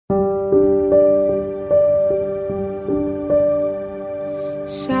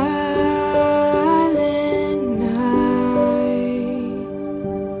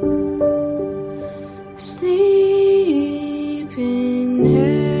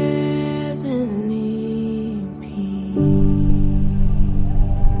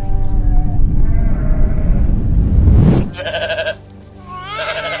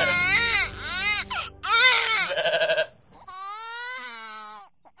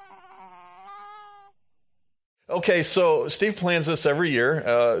Okay, so Steve plans this every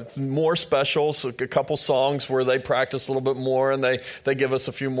year. More specials, a couple songs where they practice a little bit more and they give us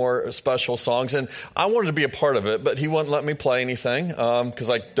a few more special songs. And I wanted to be a part of it, but he wouldn't let me play anything because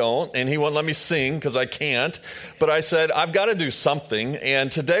I don't. And he wouldn't let me sing because I can't. But I said, I've got to do something.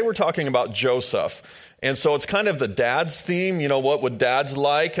 And today we're talking about Joseph. And so it's kind of the dad's theme, what would dads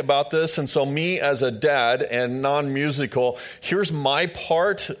like about this? And so me as a dad and non-musical, here's my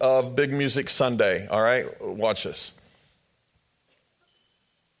part of Big Music Sunday, all right? Watch this.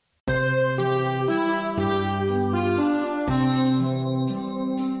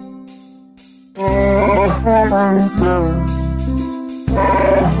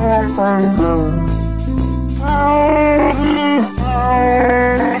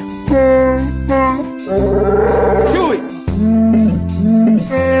 Chewy!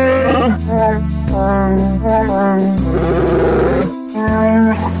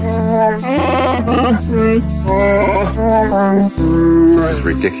 This is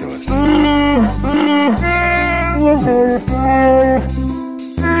ridiculous.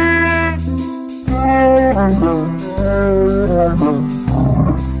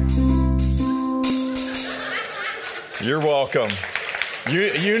 You're welcome.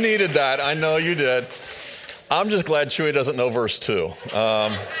 You needed that. I know you did. I'm just glad Chewy doesn't know verse 2.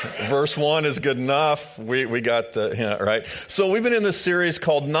 Verse 1 is good enough. We got the hint, right? So we've been in this series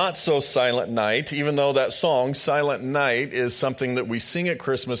called Not So Silent Night, even though that song, Silent Night, is something that we sing at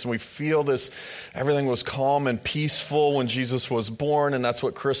Christmas, and we feel this, everything was calm and peaceful when Jesus was born, and that's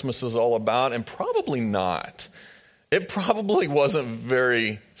what Christmas is all about, and probably not. It probably wasn't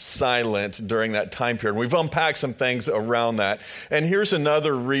very silent during that time period. We've unpacked some things around that. And here's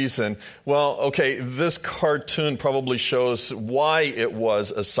another reason. Well, okay, this cartoon probably shows why it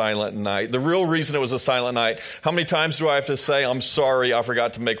was a silent night. The real reason it was a silent night. How many times do I have to say, I'm sorry, I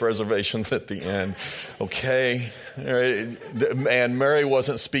forgot to make reservations at the end? Okay. And Mary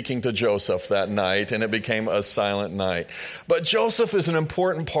wasn't speaking to Joseph that night, and it became a silent night. But Joseph is an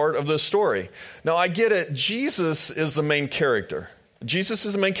important part of this story. Now, I get it. Jesus is the main character. Jesus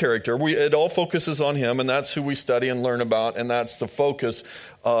is the main character. It all focuses on him, and that's who we study and learn about, and that's the focus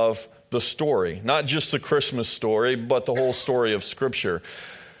of the story. Not just the Christmas story, but the whole story of Scripture.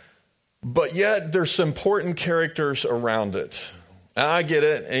 But yet, there's some important characters around it. And I get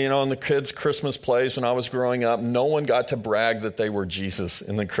it. In the kids' Christmas plays when I was growing up, no one got to brag that they were Jesus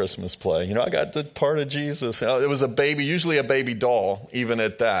in the Christmas play. I got the part of Jesus. It was a baby, usually a baby doll, even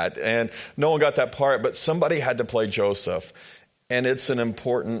at that. And no one got that part, but somebody had to play Joseph. And it's an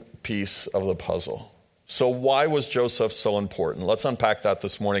important piece of the puzzle. So why was Joseph so important? Let's unpack that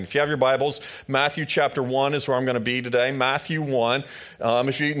this morning. If you have your Bibles, Matthew chapter 1 is where I'm going to be today. Matthew 1.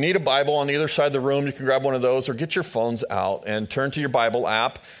 If you need a Bible on either side of the room, you can grab one of those or get your phones out and turn to your Bible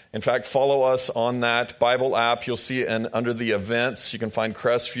app. In fact, follow us on that Bible app. You'll see it under the events. You can find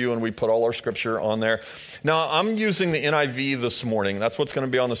Crestview, and we put all our scripture on there. Now, I'm using the NIV this morning. That's what's going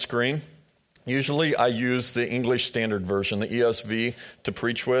to be on the screen. Usually I use the English Standard Version, the ESV, to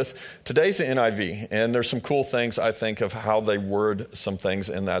preach with. Today's the NIV, and there's some cool things, I think, of how they word some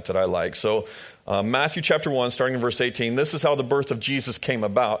things in that I like. So Matthew chapter 1, starting in verse 18, this is how the birth of Jesus came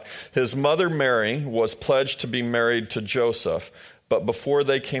about. His mother Mary was pledged to be married to Joseph, but before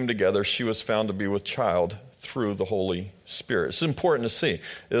they came together, she was found to be with child through the Holy Spirit. It's important to see.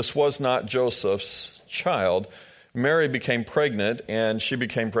 This was not Joseph's child. Mary became pregnant, and she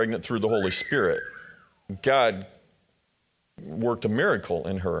became pregnant through the Holy Spirit. God worked a miracle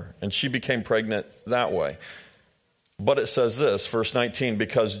in her, and she became pregnant that way. But it says this, verse 19,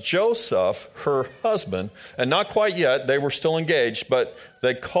 because Joseph, her husband, and not quite yet, they were still engaged, but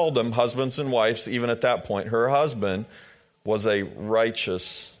they called them husbands and wives even at that point. Her husband was a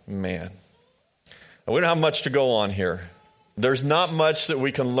righteous man. And we don't have much to go on here. There's not much that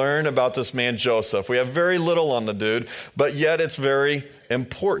we can learn about this man Joseph. We have very little on the dude, but yet it's very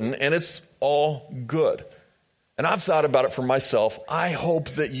important, and it's all good. And I've thought about it for myself. I hope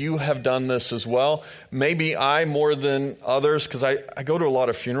that you have done this as well. Maybe I more than others, because I go to a lot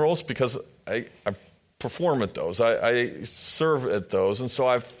of funerals because I perform at those. I serve at those, and so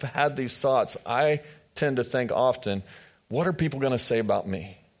I've had these thoughts. I tend to think often, what are people going to say about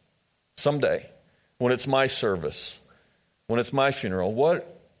me someday when it's my service? When it's my funeral,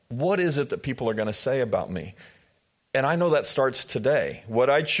 what is it that people are going to say about me? And I know that starts today. What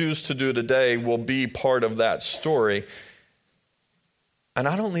I choose to do today will be part of that story. And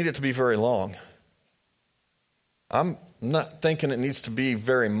I don't need it to be very long. I'm not thinking it needs to be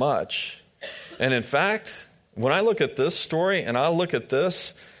very much. And in fact, when I look at this story and I look at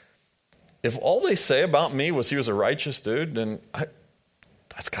this, if all they say about me was he was a righteous dude, then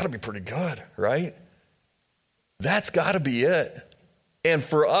that's got to be pretty good, right? That's got to be it. And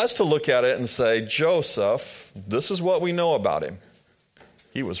for us to look at it and say, Joseph, this is what we know about him.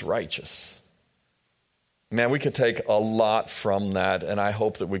 He was righteous. Man, we could take a lot from that, and I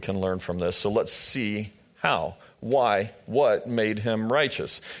hope that we can learn from this. So let's see how, why, what made him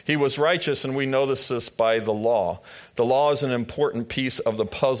righteous. He was righteous, and we know this by the law. The law is an important piece of the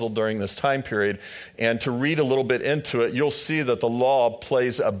puzzle during this time period. And to read a little bit into it, you'll see that the law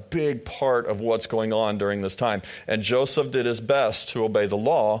plays a big part of what's going on during this time. And Joseph did his best to obey the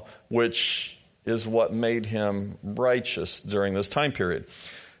law, which is what made him righteous during this time period.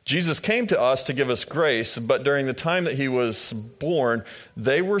 Jesus came to us to give us grace, but during the time that he was born,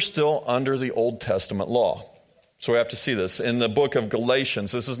 they were still under the Old Testament law. So we have to see this in the book of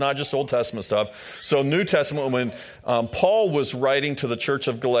Galatians. This is not just Old Testament stuff. So New Testament, when Paul was writing to the church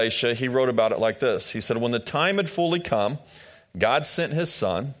of Galatia, he wrote about it like this. He said, when the time had fully come, God sent his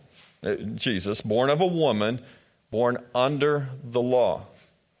son, Jesus, born of a woman, born under the law.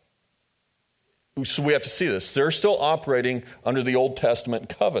 So we have to see this. They're still operating under the Old Testament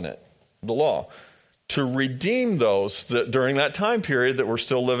covenant, the law, to redeem those that during that time period that were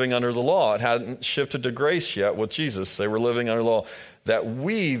still living under the law. It hadn't shifted to grace yet with Jesus. They were living under law. That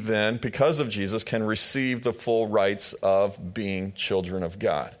we then, because of Jesus, can receive the full rights of being children of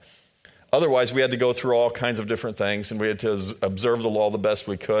God. Otherwise, we had to go through all kinds of different things, and we had to observe the law the best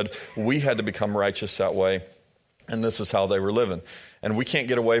we could. We had to become righteous that way, and this is how they were living. And we can't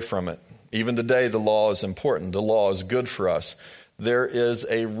get away from it. Even today, the law is important. The law is good for us. There is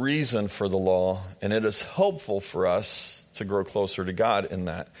a reason for the law, and it is helpful for us to grow closer to God in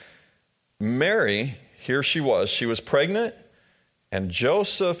that. Mary, here she was pregnant, and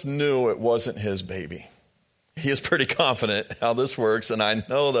Joseph knew it wasn't his baby. He is pretty confident how this works, and I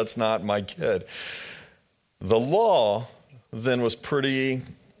know that's not my kid. The law then was pretty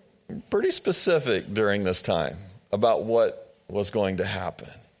specific during this time about what was going to happen.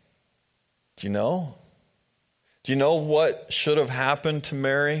 Do you know? Do you know what should have happened to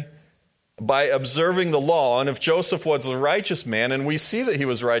Mary? By observing the law, and if Joseph was a righteous man, and we see that he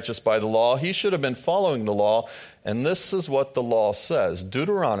was righteous by the law, he should have been following the law, and this is what the law says.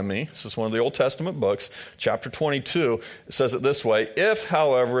 Deuteronomy, this is one of the Old Testament books, chapter 22, it says it this way, if,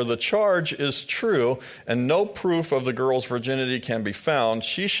 however, the charge is true, and no proof of the girl's virginity can be found,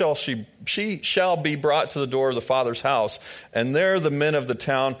 she shall be brought to the door of the father's house, and there the men of the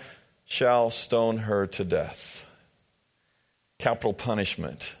town shall stone her to death. Capital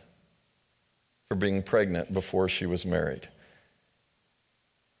punishment for being pregnant before she was married.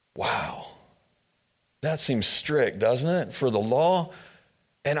 Wow. That seems strict, doesn't it, for the law?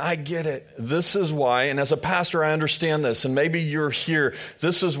 And I get it. This is why, and as a pastor, I understand this, and maybe you're here.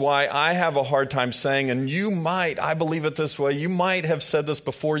 This is why I have a hard time saying, and you might, I believe it this way, you might have said this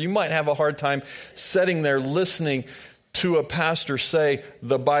before, you might have a hard time sitting there listening to a pastor say,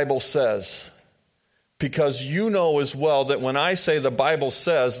 the Bible says. Because you know as well that when I say the Bible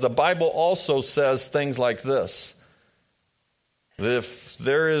says, the Bible also says things like this. That if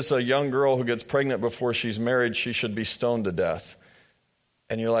there is a young girl who gets pregnant before she's married, she should be stoned to death.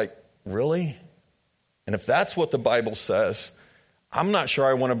 And you're like, really? And if that's what the Bible says, I'm not sure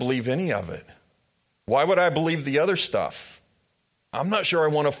I want to believe any of it. Why would I believe the other stuff? I'm not sure I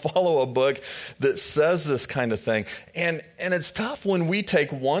want to follow a book that says this kind of thing. And it's tough when we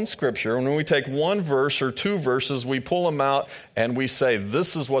take one scripture, when we take one verse or two verses, we pull them out and we say,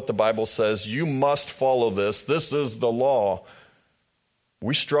 this is what the Bible says. You must follow this. This is the law.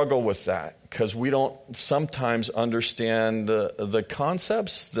 We struggle with that because we don't sometimes understand the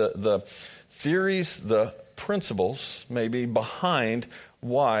concepts, the theories, the principles maybe behind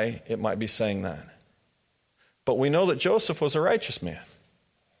why it might be saying that. But we know that Joseph was a righteous man,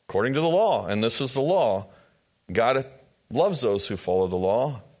 according to the law, and this is the law. God loves those who follow the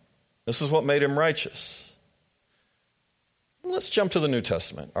law. This is what made him righteous. Let's jump to the New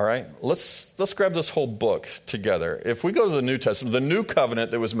Testament, all right? Let's grab this whole book together. If we go to the New Testament, the new covenant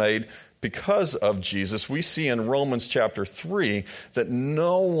that was made because of Jesus, we see in Romans chapter 3 that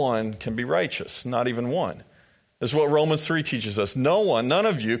no one can be righteous, not even one. This is what Romans 3 teaches us. None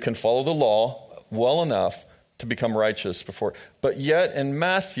of you can follow the law well enough to become righteous before. But yet in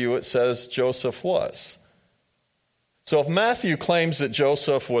Matthew it says Joseph was. So if Matthew claims that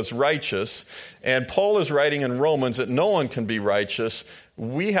Joseph was righteous, and Paul is writing in Romans that no one can be righteous,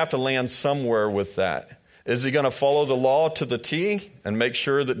 we have to land somewhere with that. Is he going to follow the law to the T and make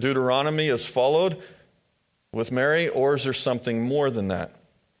sure that Deuteronomy is followed with Mary, or is there something more than that?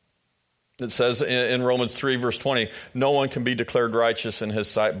 It says in Romans 3 verse 20, no one can be declared righteous in his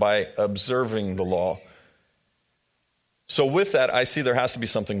sight by observing the law. So with that, I see there has to be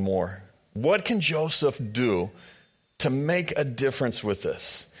something more. What can Joseph do to make a difference with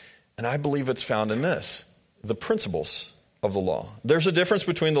this. And I believe it's found in this, the principles of the law. There's a difference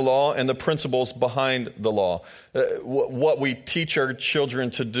between the law and the principles behind the law. What we teach our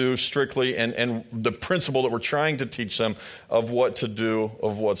children to do strictly and the principle that we're trying to teach them of what to do,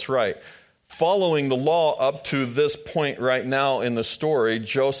 of what's right. Following the law up to this point right now in the story,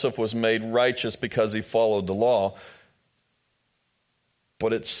 Joseph was made righteous because he followed the law.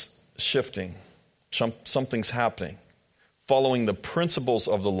 But it's shifting. Something's happening. Following the principles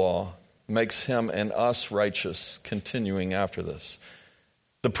of the law makes him and us righteous, continuing after this.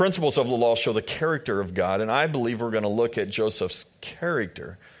 The principles of the law show the character of God, and I believe we're going to look at Joseph's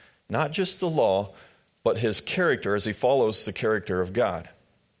character, not just the law, but his character as he follows the character of God.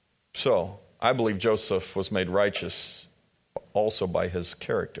 So, I believe Joseph was made righteous also by his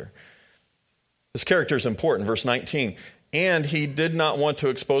character. His character is important. Verse 19, and he did not want to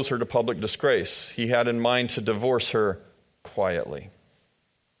expose her to public disgrace. He had in mind to divorce her quietly.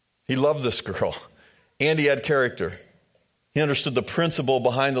 He loved this girl, and he had character. He understood the principle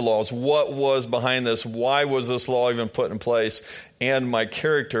behind the laws. What was behind this? Why was this law even put in place? And my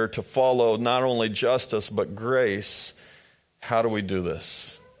character to follow not only justice, but grace. How do we do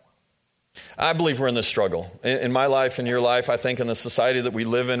this? I believe we're in this struggle. In my life, in your life, I think in the society that we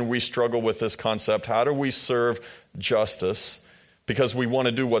live in, we struggle with this concept. How do we serve justice? Because we want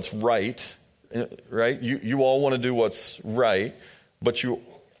to do what's right, right? You all want to do what's right, but you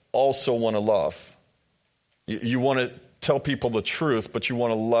also want to love. You want to tell people the truth, but you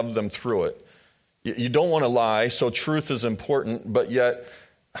want to love them through it. You don't want to lie, so truth is important, but yet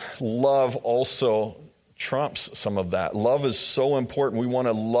love also trumps some of that. Love is so important. We want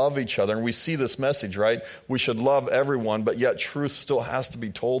to love each other, and we see this message, right? We should love everyone, but yet truth still has to be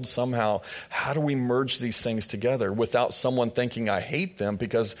told somehow. How do we merge these things together without someone thinking I hate them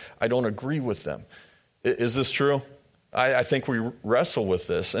because I don't agree with them? Is this true? I think we wrestle with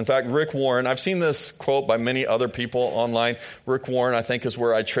this. In fact, Rick Warren, I've seen this quote by many other people online. Rick Warren, I think, is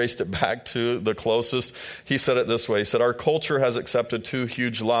where I traced it back to the closest. He said it this way. He said, our culture has accepted two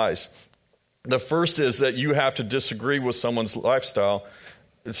huge lies. The first is that you have to disagree with someone's lifestyle.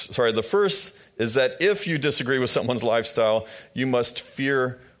 The first is that if you disagree with someone's lifestyle, you must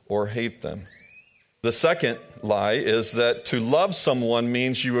fear or hate them. The second lie is that to love someone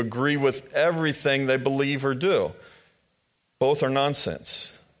means you agree with everything they believe or do. Both are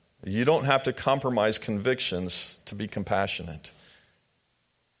nonsense. You don't have to compromise convictions to be compassionate.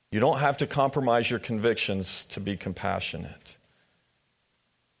 You don't have to compromise your convictions to be compassionate.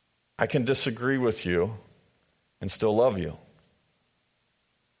 I can disagree with you and still love you.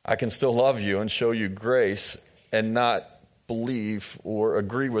 I can still love you and show you grace and not believe or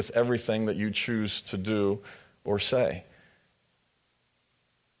agree with everything that you choose to do or say.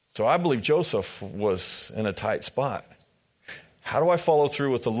 So I believe Joseph was in a tight spot. How do I follow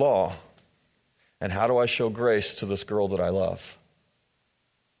through with the law? And how do I show grace to this girl that I love?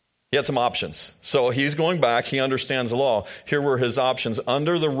 He had some options. So he's going back. He understands the law. Here were his options.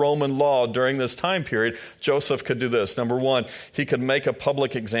 Under the Roman law during this time period, Joseph could do this. Number one, he could make a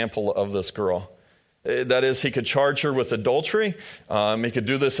public example of this girl. That is, he could charge her with adultery. He could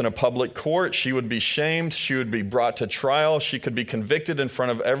do this in a public court. She would be shamed. She would be brought to trial. She could be convicted in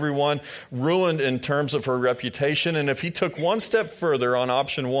front of everyone, ruined in terms of her reputation. And if he took one step further on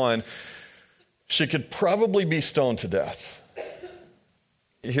option one, she could probably be stoned to death.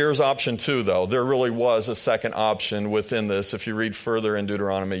 Here's option two, though. There really was a second option within this. If you read further in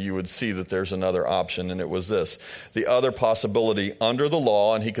Deuteronomy, you would see that there's another option, and it was this. The other possibility under the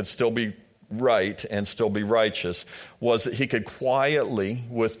law, and he could still be right and still be righteous, was that he could quietly,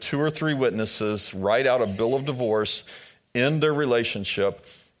 with 2 or 3 witnesses, write out a bill of divorce, end their relationship.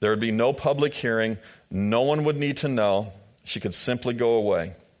 There would be no public hearing. No one would need to know. She could simply go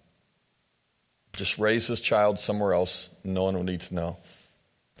away. Just raise his child somewhere else. No one would need to know.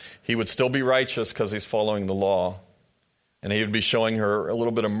 He would still be righteous because he's following the law. And he would be showing her a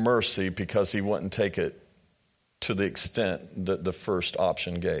little bit of mercy because he wouldn't take it to the extent that the first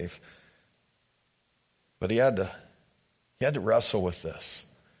option gave. But he had to wrestle with this.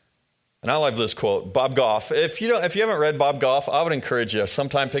 And I like this quote, Bob Goff. If you haven't read Bob Goff, I would encourage you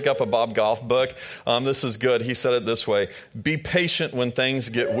sometime pick up a Bob Goff book. This is good. He said it this way: be patient when things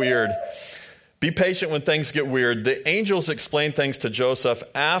get weird. Be patient when things get weird. The angels explained things to Joseph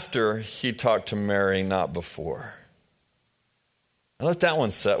after he talked to Mary, not before. Now let that one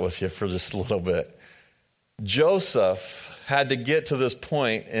set with you for just a little bit. Joseph had to get to this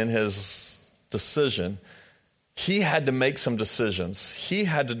point in his decision. He had to make some decisions. He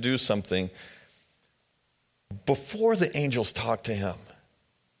had to do something before the angels talked to him.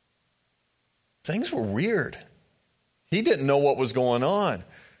 Things were weird. He didn't know what was going on.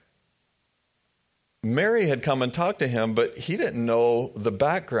 Mary had come and talked to him, but he didn't know the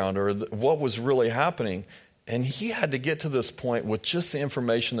background or what was really happening. And he had to get to this point with just the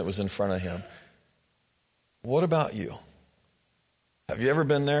information that was in front of him. What about you? Have you ever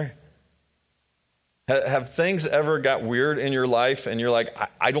been there? Have things ever got weird in your life and you're like,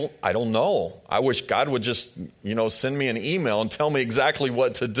 I don't know. I wish God would just, send me an email and tell me exactly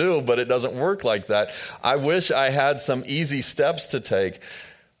what to do, but it doesn't work like that. I wish I had some easy steps to take,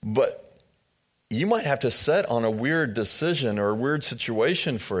 but you might have to set on a weird decision or a weird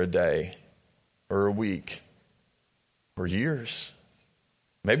situation for a day or a week or years.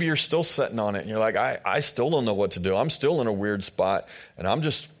 Maybe you're still sitting on it and you're like, I still don't know what to do. I'm still in a weird spot and I'm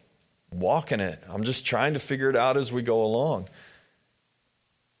just walking it. I'm just trying to figure it out as we go along.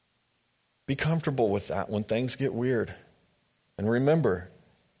 Be comfortable with that when things get weird. And remember,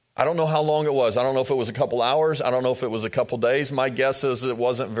 I don't know how long it was. I don't know if it was a couple hours. I don't know if it was a couple days. My guess is it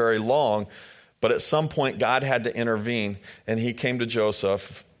wasn't very long. But at some point, God had to intervene, and he came to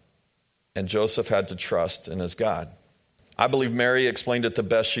Joseph, and Joseph had to trust in his God. I believe Mary explained it the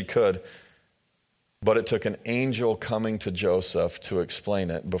best she could, but it took an angel coming to Joseph to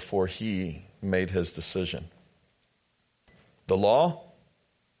explain it before he made his decision. The law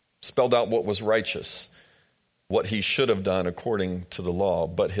spelled out what was righteous, what he should have done according to the law,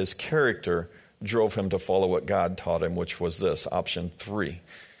 but his character drove him to follow what God taught him, which was this, option 3.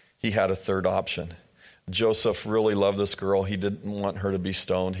 He had a third option. Joseph really loved this girl. He didn't want her to be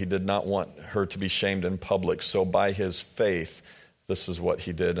stoned. He did not want her to be shamed in public. So by his faith, this is what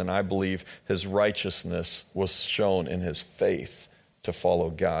he did. And I believe his righteousness was shown in his faith to follow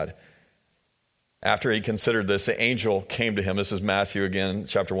God. After he considered this, the angel came to him. This is Matthew again,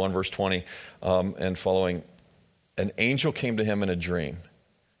 chapter 1, verse 20, and following. An angel came to him in a dream.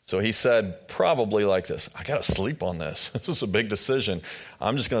 So he said probably like this, I got to sleep on this. This is a big decision.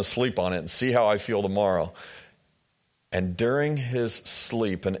 I'm just going to sleep on it and see how I feel tomorrow. And during his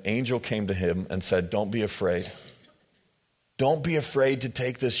sleep, an angel came to him and said, don't be afraid. Don't be afraid to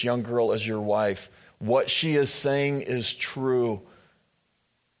take this young girl as your wife. What she is saying is true.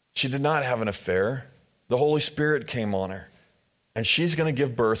 She did not have an affair. The Holy Spirit came on her. And she's going to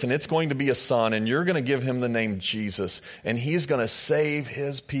give birth, and it's going to be a son, and you're going to give him the name Jesus, and he's going to save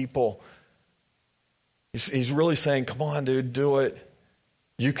his people. He's really saying, come on, dude, do it.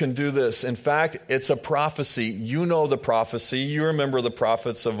 You can do this. In fact, it's a prophecy. You know the prophecy. You remember the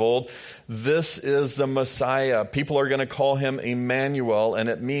prophets of old. This is the Messiah. People are going to call him Emmanuel, and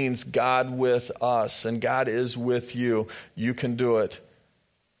it means God with us, and God is with you. You can do it.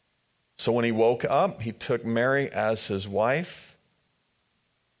 So when he woke up, he took Mary as his wife,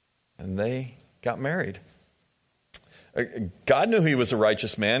 and they got married. God knew he was a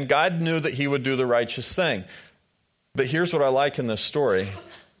righteous man. God knew that he would do the righteous thing. But here's what I like in this story.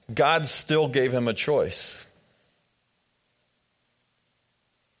 God still gave him a choice.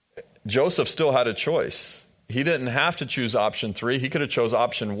 Joseph still had a choice. He didn't have to choose option 3. He could have chose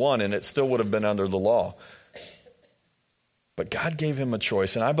option 1, and it still would have been under the law. But God gave him a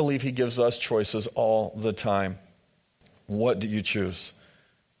choice, and I believe he gives us choices all the time. What do you choose?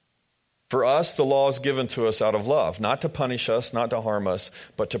 For us, the law is given to us out of love, not to punish us, not to harm us,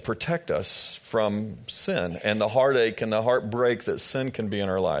 but to protect us from sin and the heartache and the heartbreak that sin can be in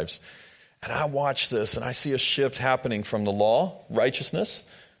our lives. And I watch this and I see a shift happening from the law, righteousness,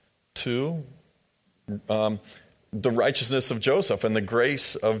 to the righteousness of Joseph and the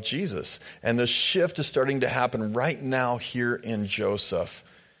grace of Jesus. And the shift is starting to happen right now here in Joseph.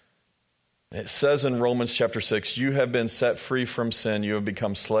 It says in Romans chapter 6, you have been set free from sin. You have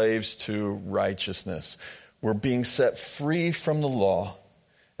become slaves to righteousness. We're being set free from the law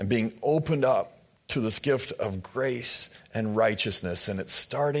and being opened up to this gift of grace and righteousness. And it's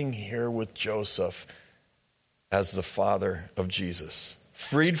starting here with Joseph as the father of Jesus.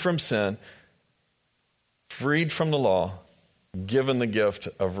 Freed from sin, freed from the law, given the gift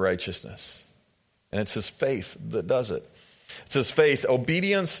of righteousness. And it's his faith that does it. It says faith,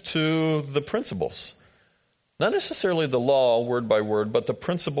 obedience to the principles. Not necessarily the law word by word, but the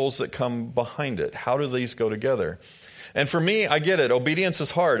principles that come behind it. How do these go together? And for me, I get it. Obedience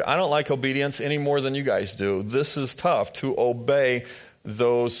is hard. I don't like obedience any more than you guys do. This is tough to obey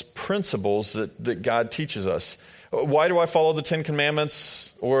those principles that God teaches us. Why do I follow the Ten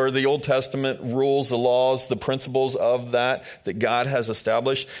Commandments or the Old Testament rules, the laws, the principles of that God has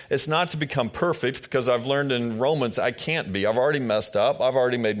established? It's not to become perfect, because I've learned in Romans I can't be. I've already messed up. I've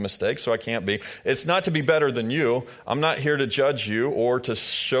already made mistakes, so I can't be. It's not to be better than you. I'm not here to judge you or to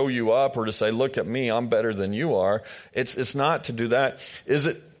show you up or to say, look at me, I'm better than you are. It's not to do that. Is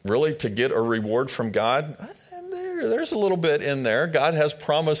it really to get a reward from God? there's a little bit in there. God has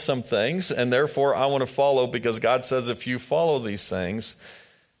promised some things, and therefore I want to follow because God says if you follow these things,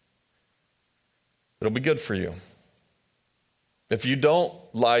 it'll be good for you. If you don't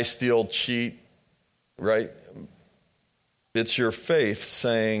lie, steal, cheat, right? It's your faith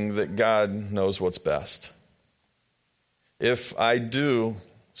saying that God knows what's best. If I do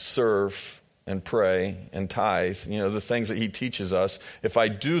serve and pray and tithe, the things that he teaches us, if I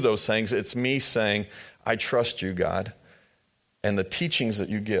do those things, it's me saying, I trust you, God, and the teachings that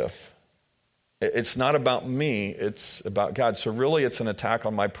you give. It's not about me, it's about God. So really it's an attack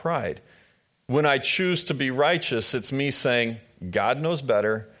on my pride. When I choose to be righteous, it's me saying, God knows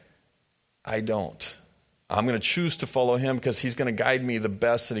better, I don't. I'm going to choose to follow him because he's going to guide me the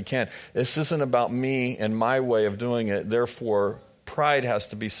best that he can. This isn't about me and my way of doing it. Therefore, pride has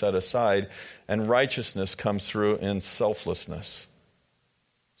to be set aside, and righteousness comes through in selflessness.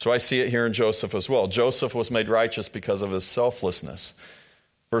 So I see it here in Joseph as well. Joseph was made righteous because of his selflessness.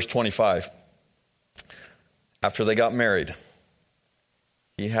 Verse 25. After they got married,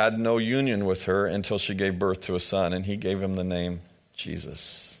 he had no union with her until she gave birth to a son, and he gave him the name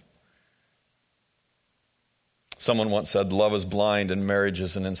Jesus. Someone once said, love is blind and marriage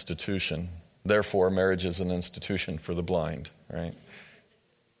is an institution. Therefore, marriage is an institution for the blind, right?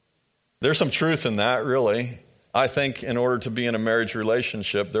 There's some truth in that, really. I think in order to be in a marriage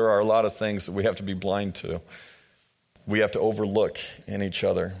relationship, there are a lot of things that we have to be blind to. We have to overlook in each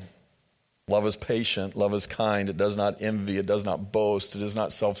other. Love is patient. Love is kind. It does not envy. It does not boast. It is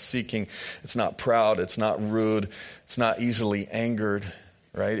not self-seeking. It's not proud. It's not rude. It's not easily angered.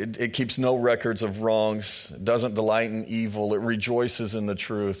 Right? It keeps no records of wrongs. It doesn't delight in evil. It rejoices in the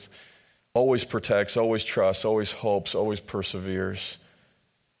truth. Always protects, always trusts, always hopes, always perseveres.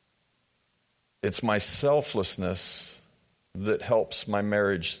 It's my selflessness that helps my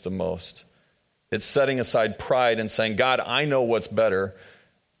marriage the most. It's setting aside pride and saying, God, I know what's better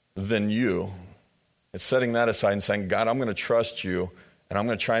than you. It's setting that aside and saying, God, I'm going to trust you, and I'm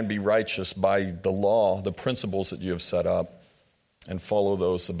going to try and be righteous by the law, the principles that you have set up, and follow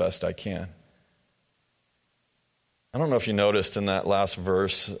those the best I can. I don't know if you noticed in that last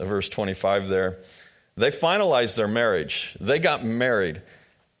verse, verse 25 there, they finalized their marriage. They got married,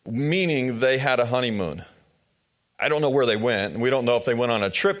 meaning they had a honeymoon. I don't know where they went. We don't know if they went on a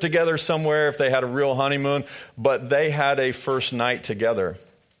trip together somewhere, if they had a real honeymoon, but they had a first night together.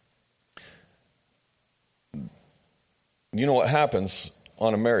 You know what happens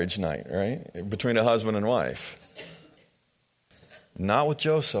on a marriage night, right? Between a husband and wife. Not with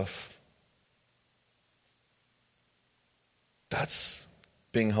Joseph. That's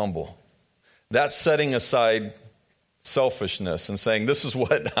being humble. That's setting aside selfishness and saying, this is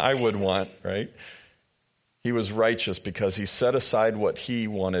what I would want, right? He was righteous because he set aside what he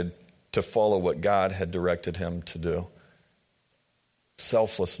wanted to follow what God had directed him to do.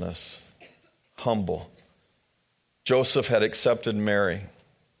 Selflessness. Humble. Joseph had accepted Mary.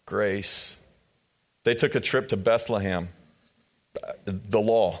 Grace. They took a trip to Bethlehem. The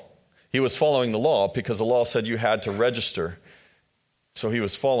law. He was following the law because the law said you had to register. So he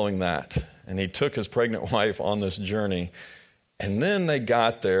was following that. And he took his pregnant wife on this journey. And then they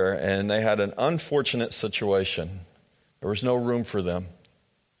got there and they had an unfortunate situation. There was no room for them.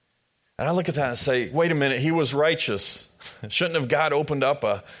 And I look at that and say, wait a minute, he was righteous. Shouldn't have God opened up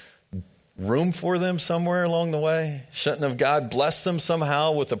a room for them somewhere along the way? Shouldn't have God blessed them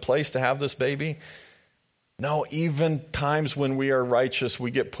somehow with a place to have this baby? No, even times when we are righteous, we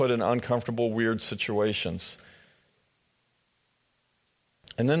get put in uncomfortable, weird situations.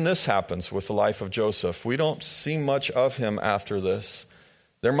 And then this happens with the life of Joseph. We don't see much of him after this.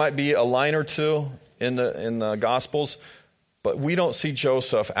 There might be a line or two in the Gospels, but we don't see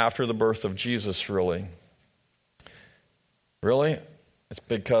Joseph after the birth of Jesus, really. Really? It's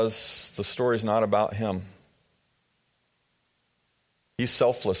because the story's not about him. He's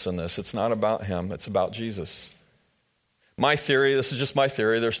selfless in this. It's not about him. It's about Jesus. My theory, this is just my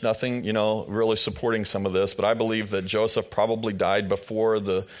theory. There's nothing, really supporting some of this, but I believe that Joseph probably died before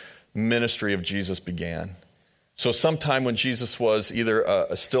the ministry of Jesus began. So sometime when Jesus was either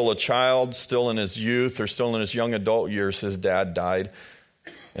still a child, still in his youth, or still in his young adult years, his dad died,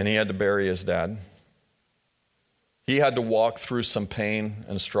 and he had to bury his dad. He had to walk through some pain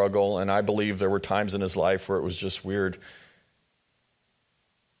and struggle, and I believe there were times in his life where it was just weird.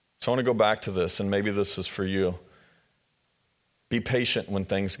 So I want to go back to this, and maybe this is for you. Be patient when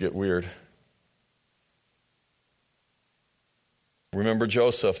things get weird. Remember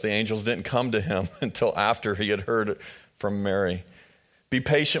Joseph, the angels didn't come to him until after he had heard it from Mary. Be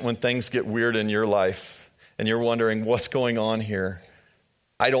patient when things get weird in your life, and you're wondering, what's going on here?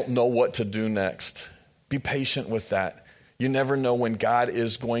 I don't know what to do next. Be patient with that. You never know when God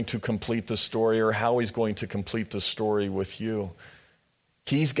is going to complete the story or how he's going to complete the story with you.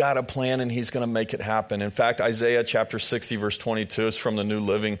 He's got a plan and he's going to make it happen. In fact, Isaiah chapter 60, verse 22 is from the New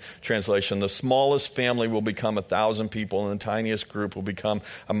Living Translation. The smallest family will become 1,000 people and the tiniest group will become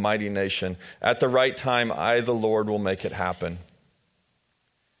a mighty nation. At the right time, I, the Lord, will make it happen.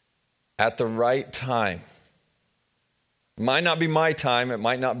 At the right time. It might not be my time. It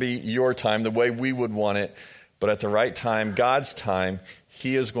might not be your time the way we would want it. But at the right time, God's time,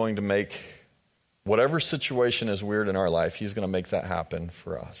 he is going to make whatever situation is weird in our life, he's going to make that happen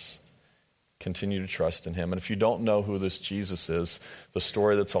for us. Continue to trust in him. And if you don't know who this Jesus is, the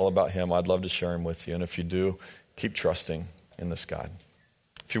story that's all about him, I'd love to share him with you. And if you do, keep trusting in this God.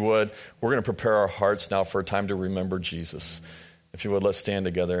 If you would, we're going to prepare our hearts now for a time to remember Jesus. If you would, let's stand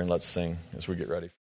together and let's sing as we get ready.